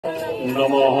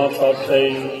नमः तस्यै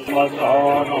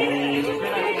नमस्कारम्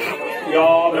या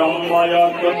ब्रह्मय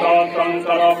कृता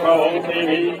शंकर प्रभृतिः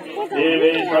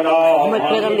देवी सदा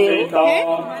मन्त्रिता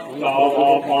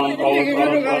नामपान्तौ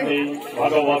सरस्वती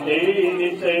भगवती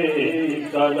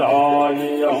निषेधजायम्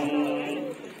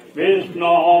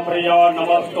विष्णु प्रिया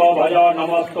नमस्तो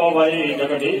भय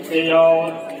जगदीशय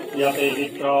यते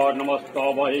मित्र नमस्तो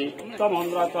भय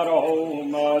समुद्र करो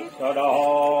मत्सरा।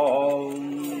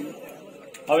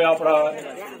 હવે આપણા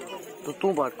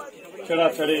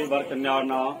છેડાછેડી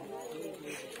વરકન્યાના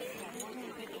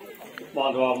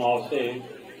બાંધવામાં આવશે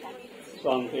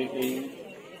શાંતિથી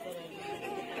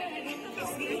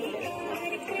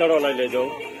ચડો લઈ લેજો।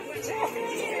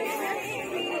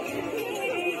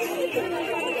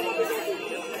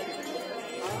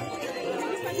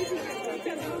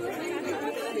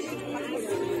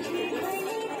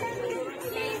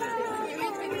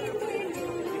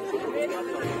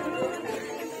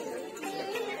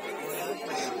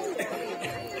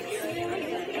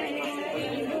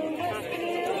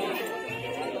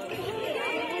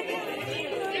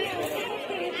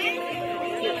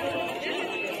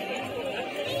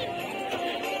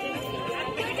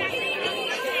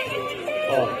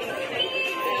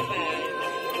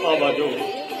 आ बाजू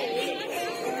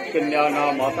कन्याना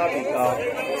माता पिता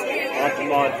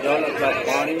हाथमा जल अथवा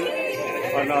पानी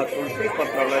और तुलसी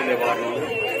पत्र लई लेवानुं।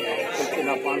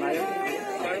 तुलसीना पान आया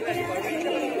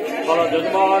और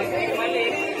जजमान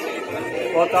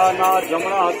पोताना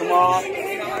जमणा हाथमा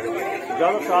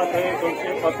जल साथे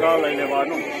तुलसी पत्र लई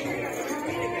लेवानुं।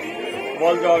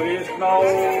 बोलजो विष्णु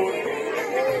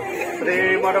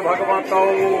श्रीमद् भगवतो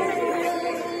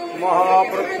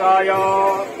महापुरुषाय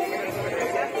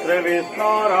श्री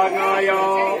विष्णुराज्ञाय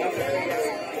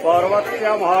पर्वत्य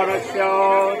महानस्य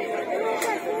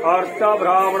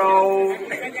अर्थब्राह्मणौ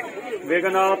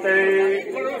विघ्नाते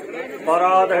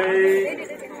पराधे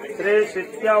श्री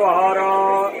शित्यवहार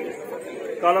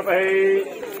कल्पे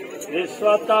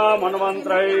विश्वता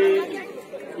मन्वन्त्रे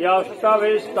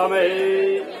यष्टविष्टमे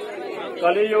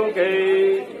कलियुगे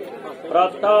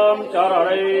प्रथम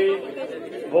चरणे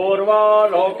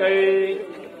पूर्वालोके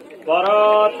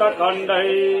परातखण्डे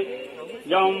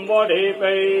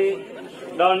जम्बुद्वीपे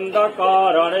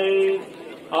दण्डकारणे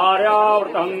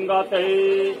आर्यावर्तङ्गते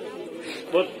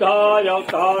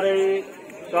बुद्धावतारे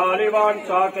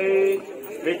शालिवांशाके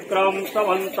विक्रम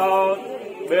संवत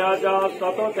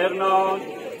 2077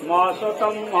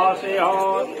 मासोत्तम मासेह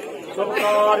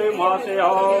शुभकारी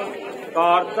मासेह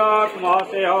कार्तक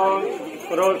मासेह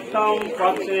कृष्णं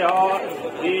पक्षेह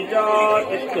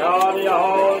बीजातिथ्यादयः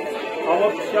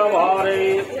अमुक्ष्यवारे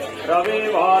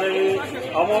रविवारे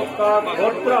अमुक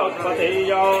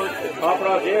गोत्रोत्पत्तेय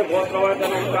अपना जे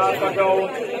गोत्रवचनकार करजो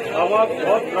अमुक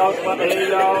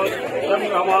गोत्रोत्पत्तेय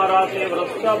चंद्रमा राशि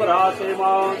वृषभ राशि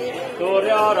में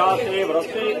सूर्य राशि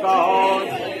वृश्चिक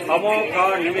अमुक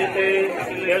निमित्ते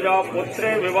तेज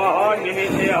पुत्री विवाह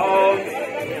निमित्ते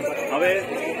हवे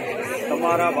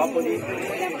तमारा बापूजी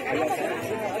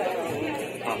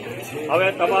हवे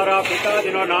तमारा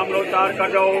पिताजीनो नामनो उच्चार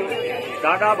करजो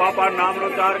दादा बापा नामनो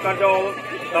उच्चार करजो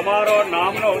तमारो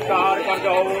नामनो उच्चार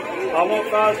करजो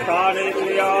अमुक स्थाने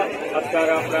क्रिया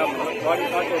अत्यारे आपणे वाड़ी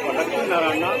खाते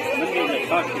लक्ष्मीनारायण मंदिर ने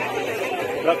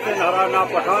लक्ष्मीनारायण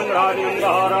पठांगरानी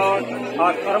अंगहार आ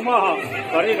कर्म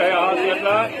करी रह्या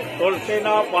एटले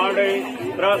तुलसीना पांडे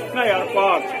कृष्ण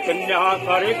अर्पण कन्या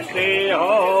करी छे।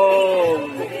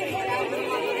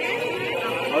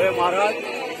 हवे महाराज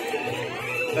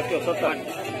सत्यो सत्ता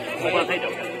उभा थई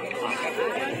जाओ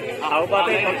उभा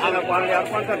थई तुलसीना पांडे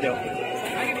अर्पण कर दो।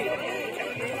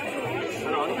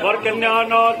 वर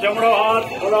कन्यानो जमणो हाथ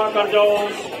खुला करजो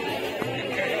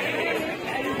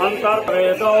अंतर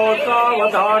प्रेदो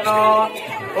सावधान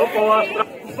उपवस्त्र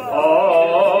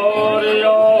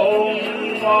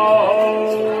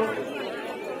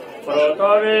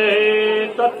प्रतवे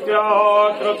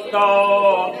सत्याकृता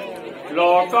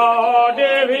लोका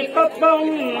देवी तत्वं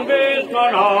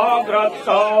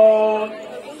विस्मनाग्रता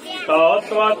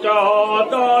तत्त्वचातुर्यं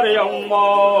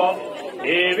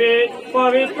देवी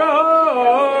पवित्र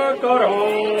करो।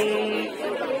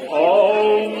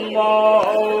 ओम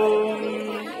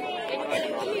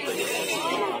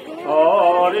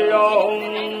हरि ओम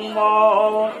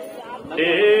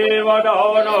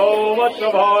देवदानो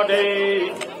वत्सभादे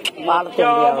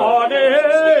माधे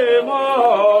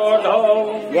माधव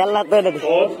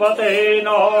उत्पते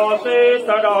नासे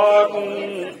तडाकुं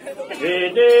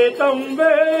वेदेतं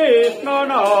वैष्णनाशयम्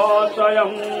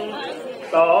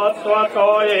तत्त्वतो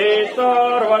ये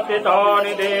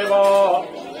सर्वतितानि देवा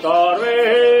सर्वे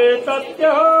सत्य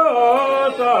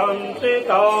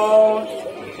संसिता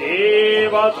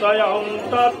एव स्वयं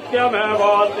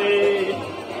सत्यमेवासि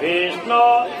विष्णु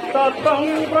तत्त्वं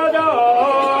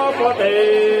प्रजापते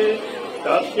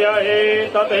तस्य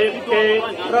एतदित्ये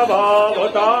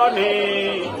प्रभावतानि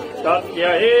तस्य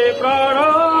हि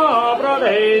प्राणाप्रतिष्ठा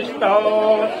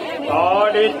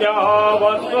आदित्यावसोरुच्च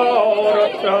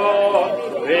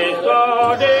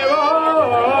विश्वदेवा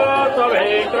सवे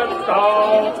कृता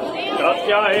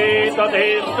तस्य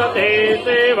एतदिष्टते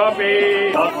सेवपि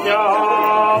तस्य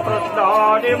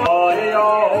प्रस्तानि माया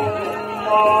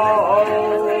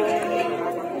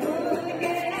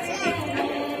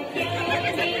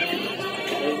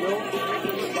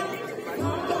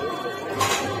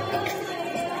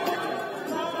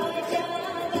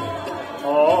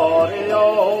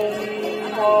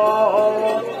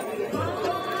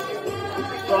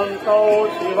संतो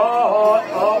शिवाः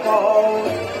अपौ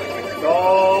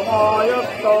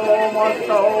सोमायस्तौ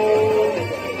मस्तौ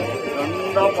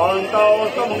नन्दपन्तौ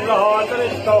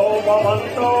सम्राजरिष्टौ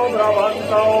भवन्तौ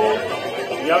ब्रवन्तौ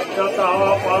यक्षता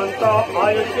पन्त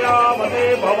आयुष्यामते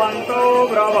भवन्तौ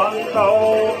ब्रवन्तौ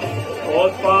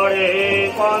उत्पारे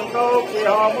पन्तौ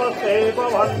क्रियामस्ते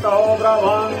भवन्तौ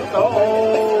ब्रवन्तौ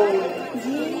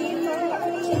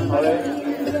હવે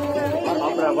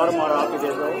આપણે વરમાળા આપી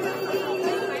દેજો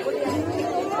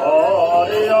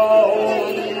હરિ ઓમ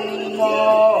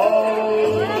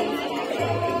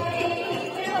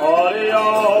હરિ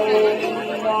ઓમ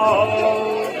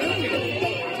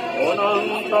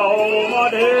અનંતો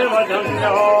મદેવ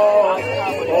જન્ય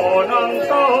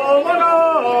અનંતો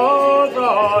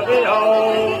મનોસાદિયો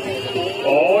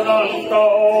અનંતો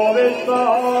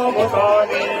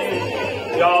વિશ્વભૂતાનિ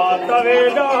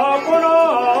यातवेदः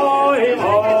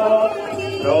पुनाहिमा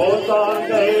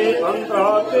रोशान्ते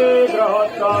सन्त्राते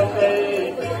ग्रहशान्ते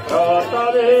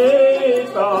रतवे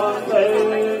शान्ते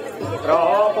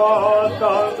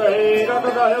रापाशान्ते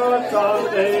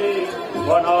रतदयशान्ते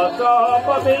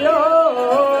वनस्पतय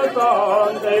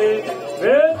शान्ते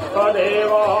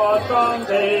विश्वदेवा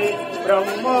शान्ते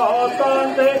ब्रह्मा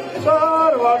शान्ते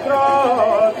सर्वग्रह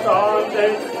शान्ते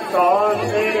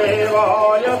शान्ति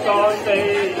देवाय शान्ति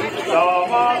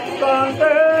रामा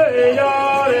शान्ति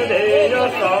यादेय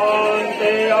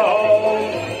शान्ति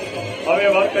હવે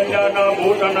વરકન્યાના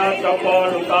બૂટના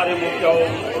ચપ્પલ ઉતારી મૂક્યો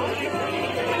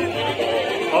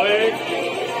હવે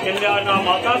કન્યાના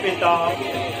માતા પિતા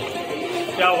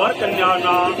ત્યાં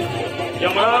વરકન્યાના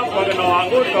જમણા પગનો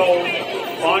આંગૂઠો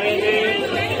પાણીથી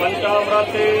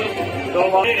પંચામૃતથી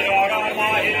ધોવા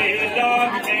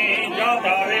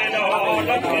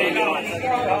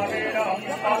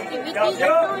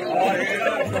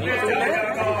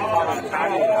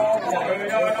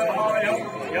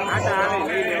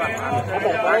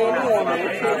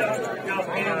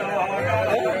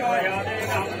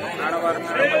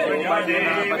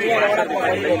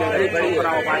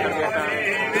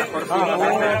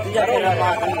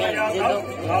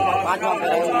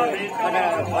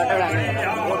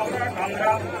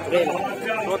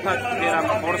ચોથા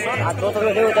ફેરામાં 300 આ ચોથો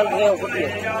જેવો ચાલુ રહ્યો ફૂટી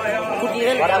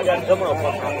જમણો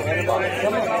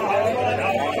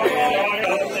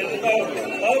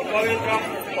પવિત્ર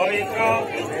પવિત્ર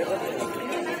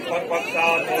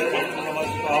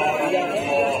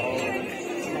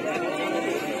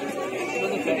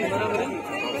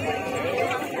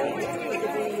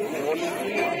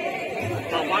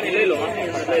પાણી લઈ લો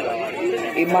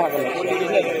એમાં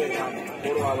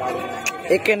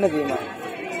એક નથી એમાં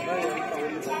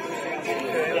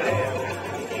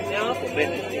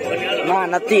ના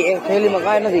નથી એક થેલીમાં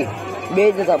કાંઈ નથી બે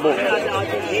જ હતા બહુ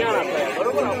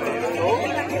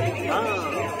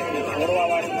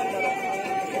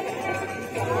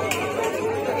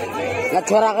ના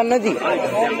છોરા કર નથી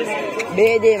બે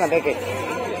જ એમાં પેકેટ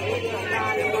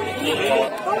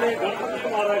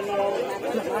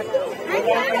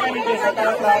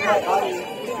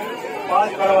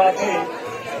પાસ કરવાથી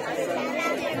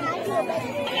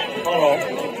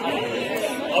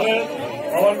હવે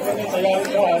હવન ની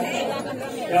તૈયારી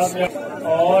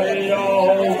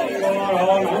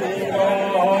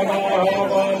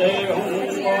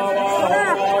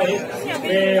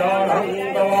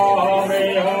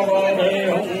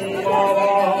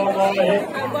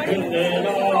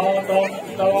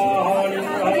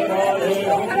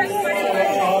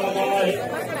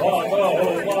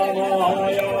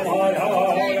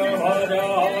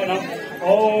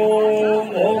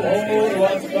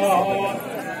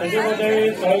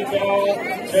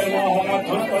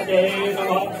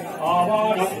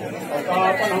आवाहनं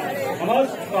प्रतापनं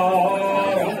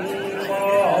नमस्कारं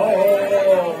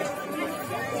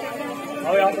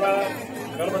હવે આપણા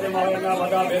ગણપતિ મહારાજના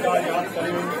બધા ભેગા યાદ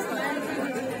કર્યું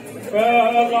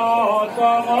પહેલા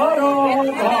તમારો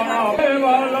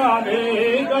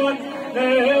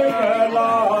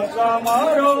कैलास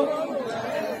मारो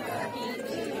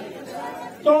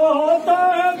तो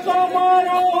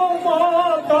समारो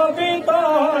माता पिता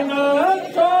न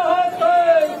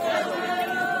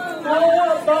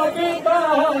माता पिता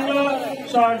न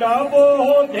साडा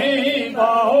बोधि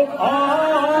भाव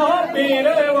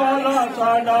पीरे वाला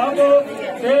साडा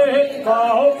बोधि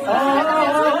भाव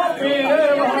पीरे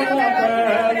वाला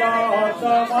कैलास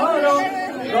मारो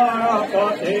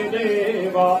गणपति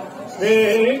देवा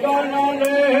गण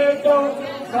ले तो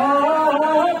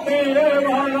पीरे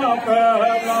वाला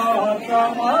कैलास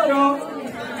मारो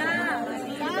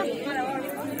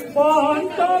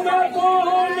पंचम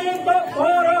पुनित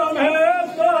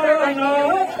परमेश्वरन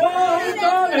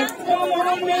पंचम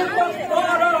पुनित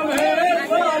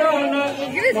परमेश्वरन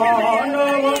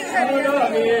मानव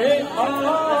पदवी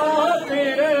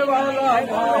पीरे वाला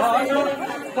मानव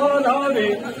पदवी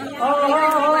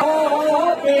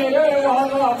पीरे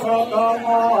वाला प्रथम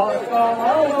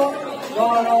समारो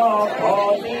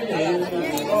गणपति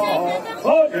देवा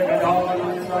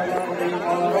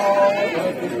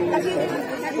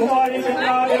कुमारी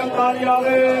कन्या देवता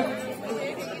लियावे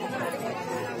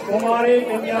कुमारी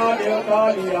कन्या देवता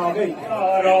लियावे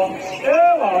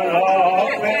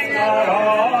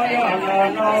नारायण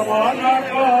नमन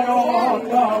करो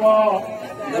तव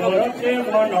मूर्ति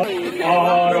मन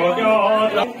आरोग्य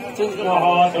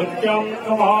महासत्यम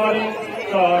कुमारी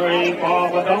सर्वे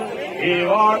पावदम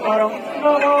एवाकरम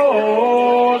नमो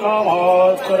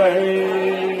नमस्ते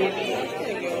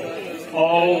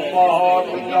ओम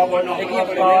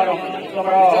महापुण्यवनमस्कारं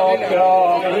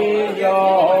समराभ्यामि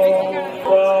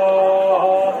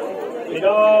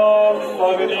इदं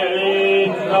भगिनी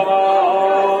नमः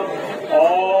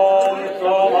ओम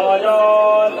सोमाय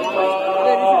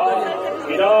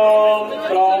इदं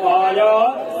सोमाय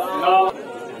नमः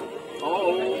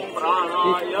ओम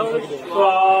प्राणाय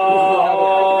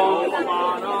स्वाहा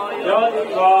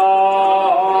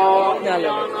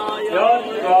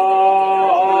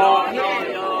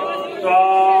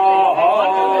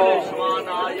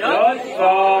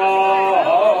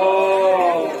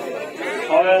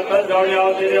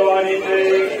देवानी से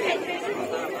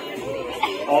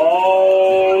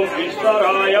ओम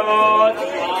ईश्वराय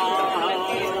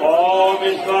ओम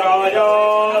ईश्वराय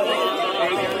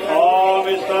ओम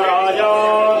ईश्वराय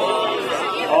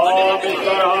ओम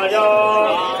ईश्वराय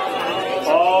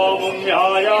ओम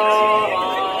ध्याय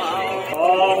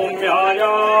ओम ध्याय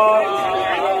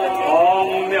ओम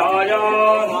ध्याय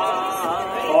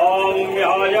ओम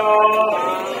ध्याय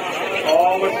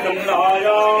ओम स्कंदाय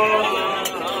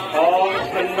ओम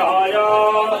स्कंदाय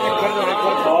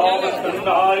ओम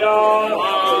स्कंदाय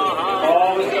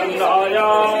ओम स्कंदाय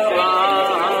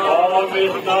ओम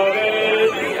विष्णवे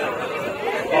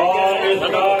ओम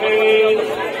विष्णवे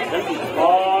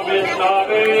ओम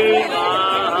विष्णवे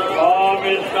ओम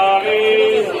विष्णवे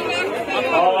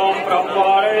ओम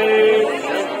ब्रह्मणे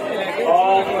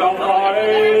ओम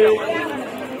ब्रह्मणे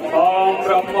ओम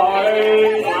ब्रह्मणे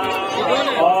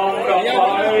ओम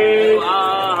ब्रह्मणे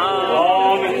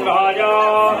ओम इंद्राय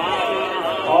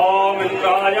ओम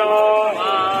इंद्राय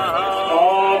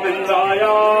ओम इंद्राय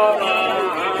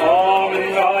ओम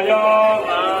इंद्राय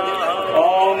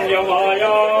ओम यमाय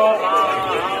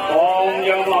ओम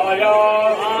यमाय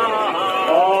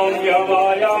ओम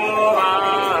यमाय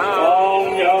ओम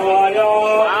यमाय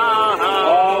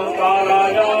ओम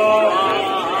कालाय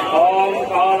ओम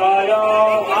कालाय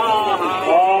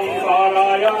ओम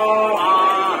कालाय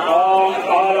ओम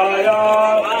कालाय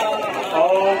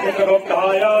ओम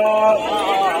चित्रगुप्ताय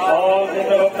ओम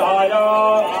चित्रगुप्ताय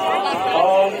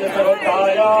ओम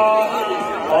चित्रगुप्ताय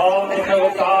ओम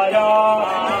चित्रगुप्ताय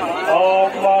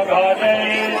ओम माघाने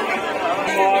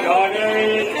माघाने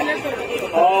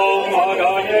ओम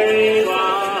माघाने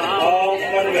ओम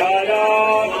मध्याय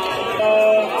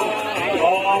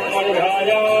ओम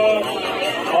मध्याय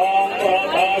ओम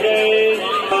प्रधाने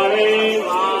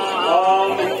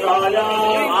ओम इंद्राय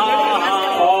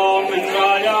ओम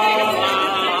इंद्राय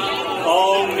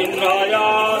ओम इंद्राय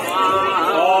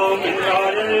ओम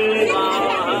इंद्राय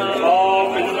ओम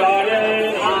इंद्राय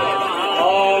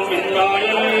ओम इंद्राय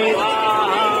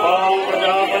ओम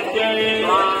प्रजापते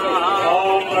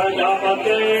ओम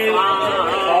प्रजापते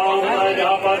ओम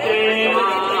प्रजापते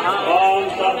ओम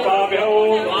सर्पाभ्यो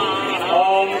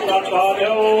ओम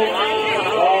सर्पाभ्यो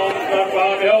ओम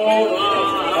सर्पाभ्यो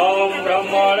ओम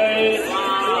ब्रह्मणे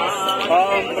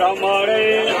ओम ब्रह्मणे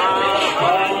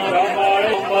ओम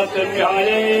ब्रह्मणे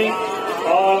वसुध्याये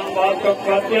ओम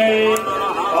वसुपते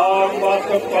ओम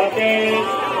वसुपते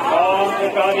ओम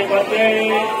सुगाधिपते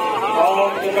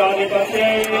ओम सुगाधिपते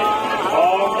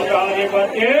ओम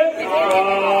सुगाधिपते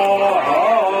स्वाहा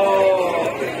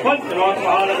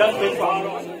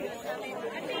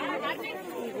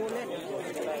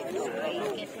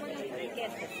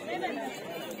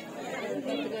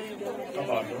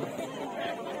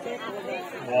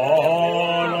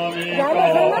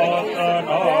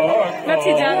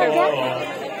નથી જાગર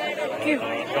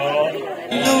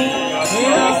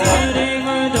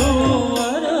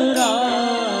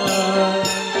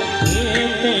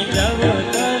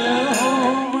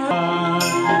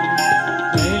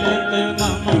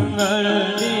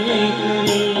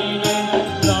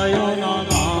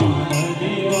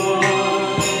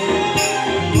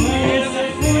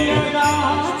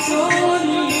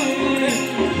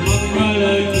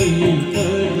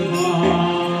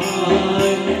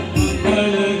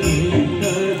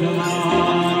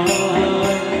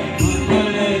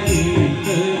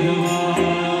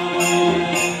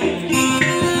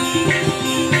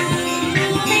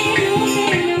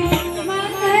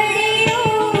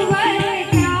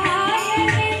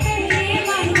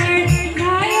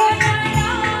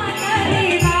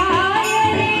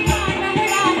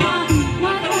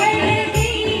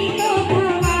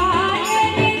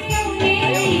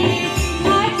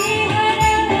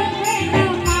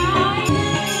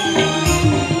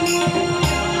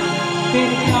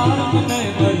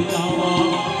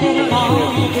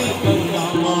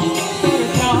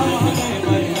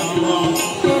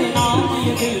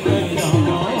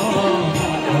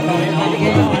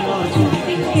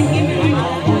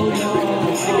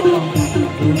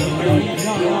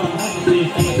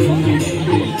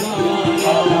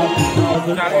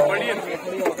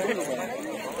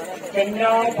कन्या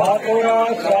भातुरा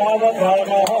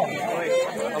सावधान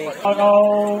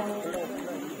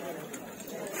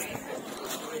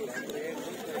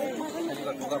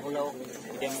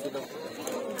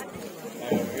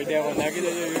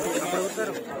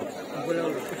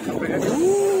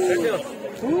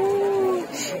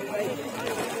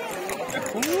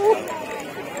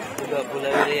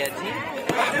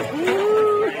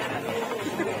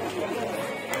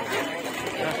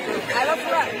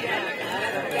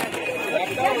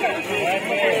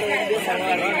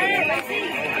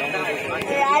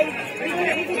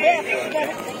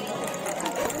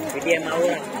Dia mau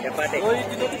dapat deh.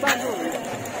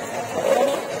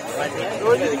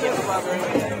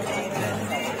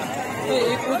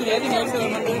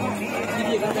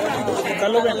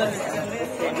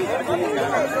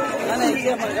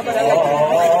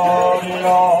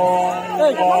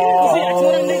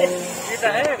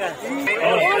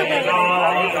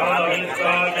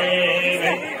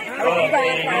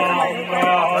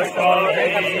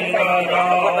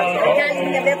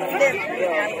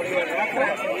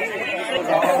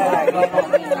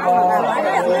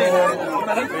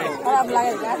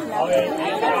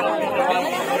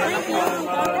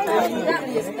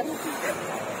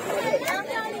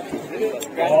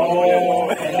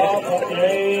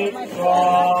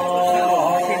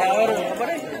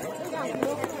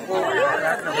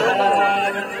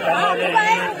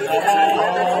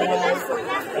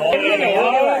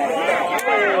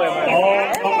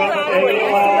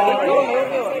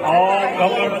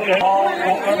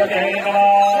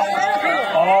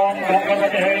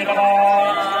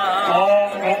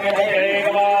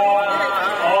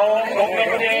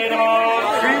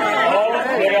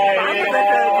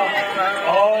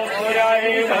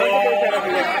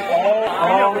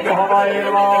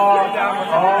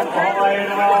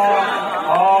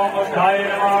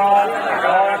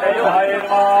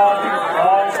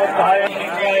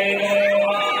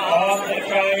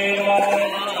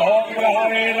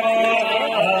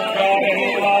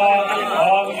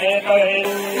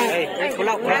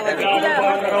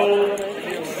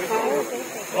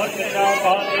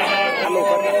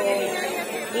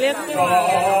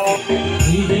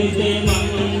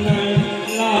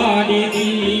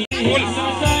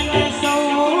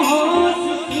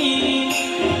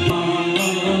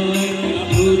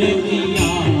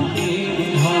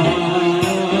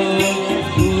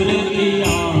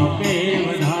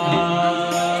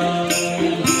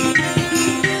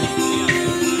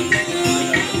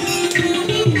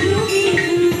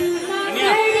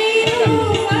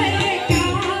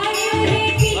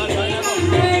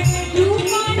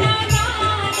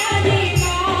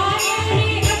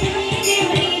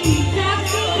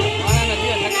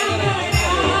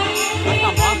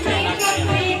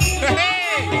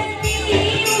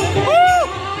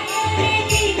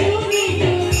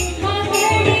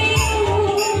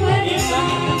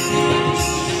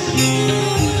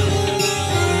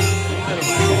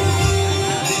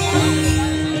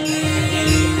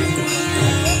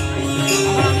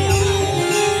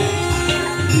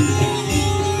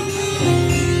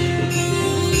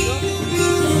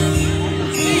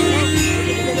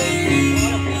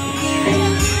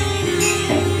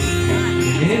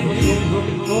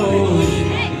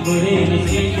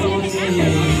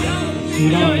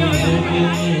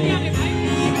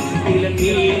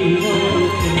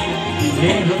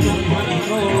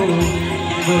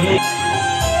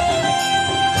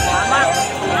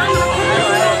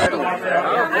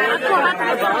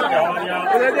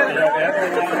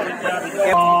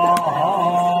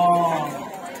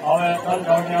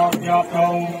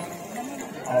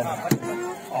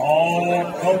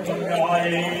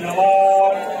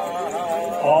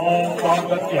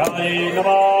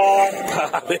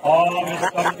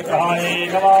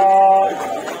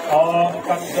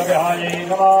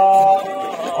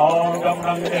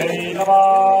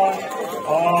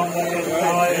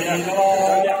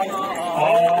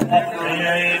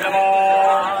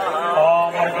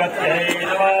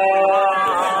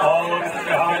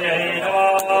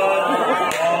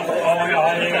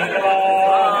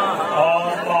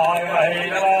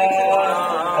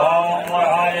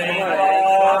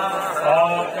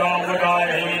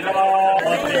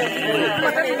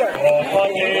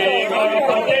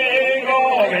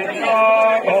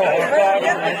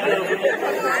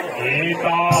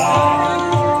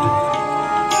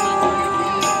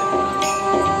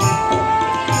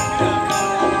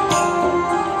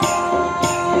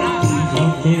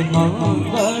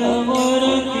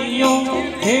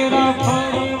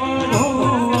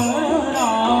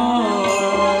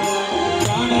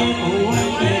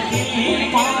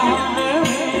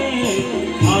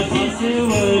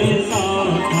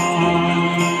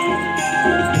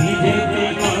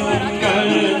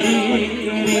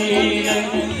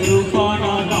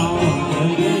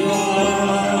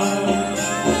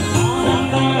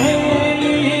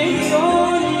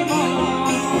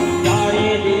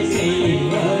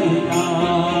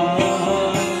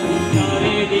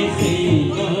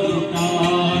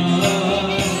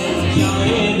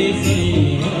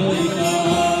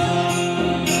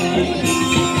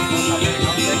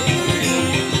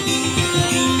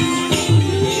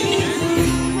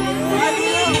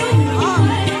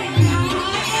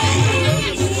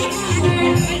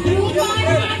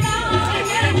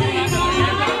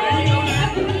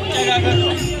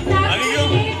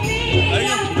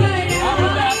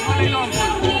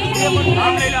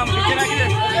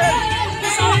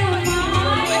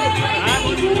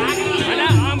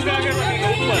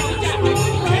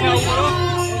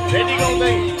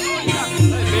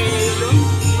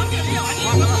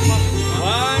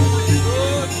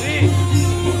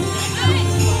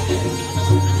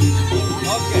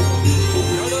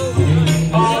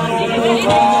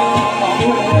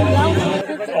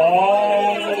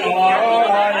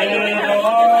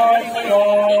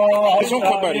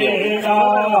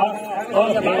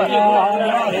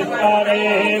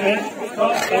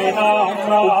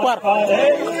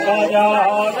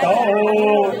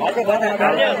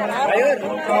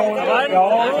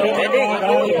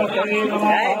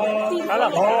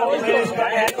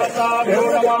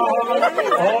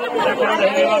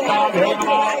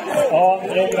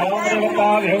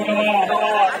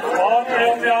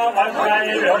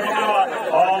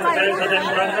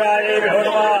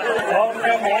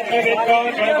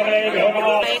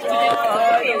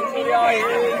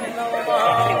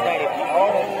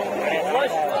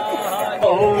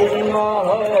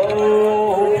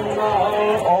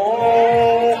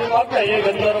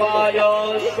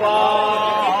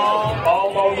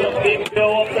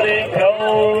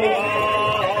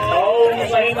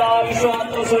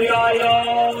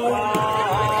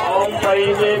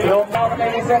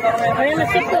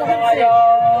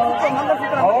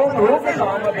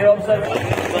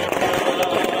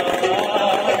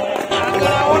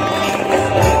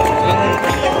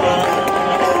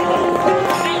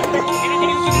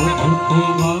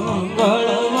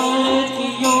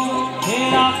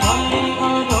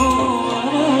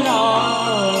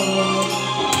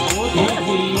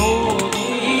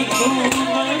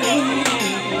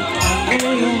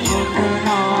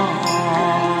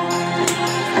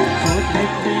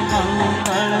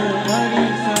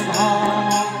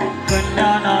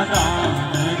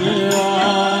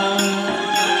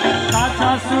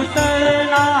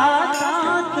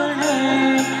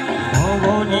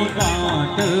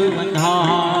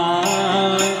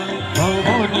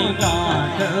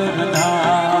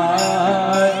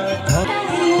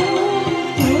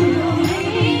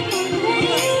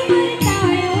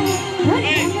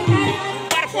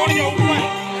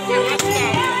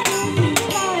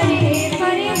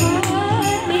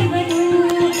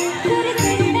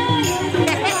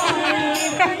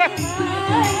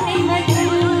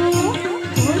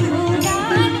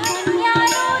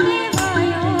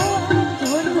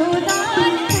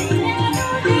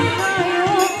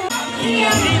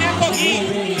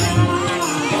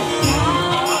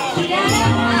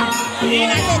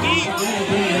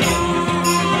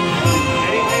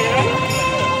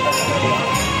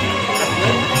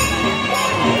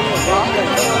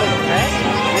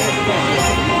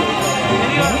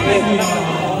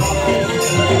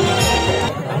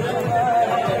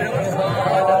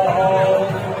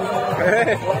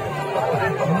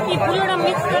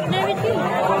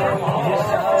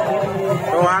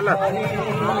 ना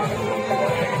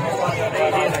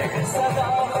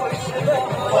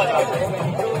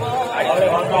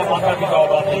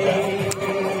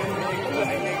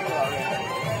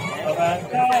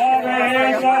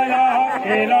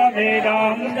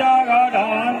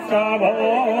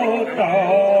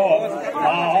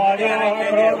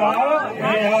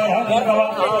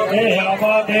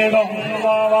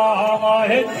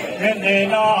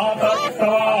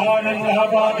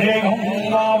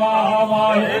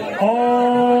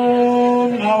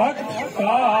ओम नमः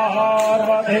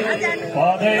पार्वती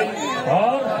पदे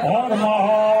हर हर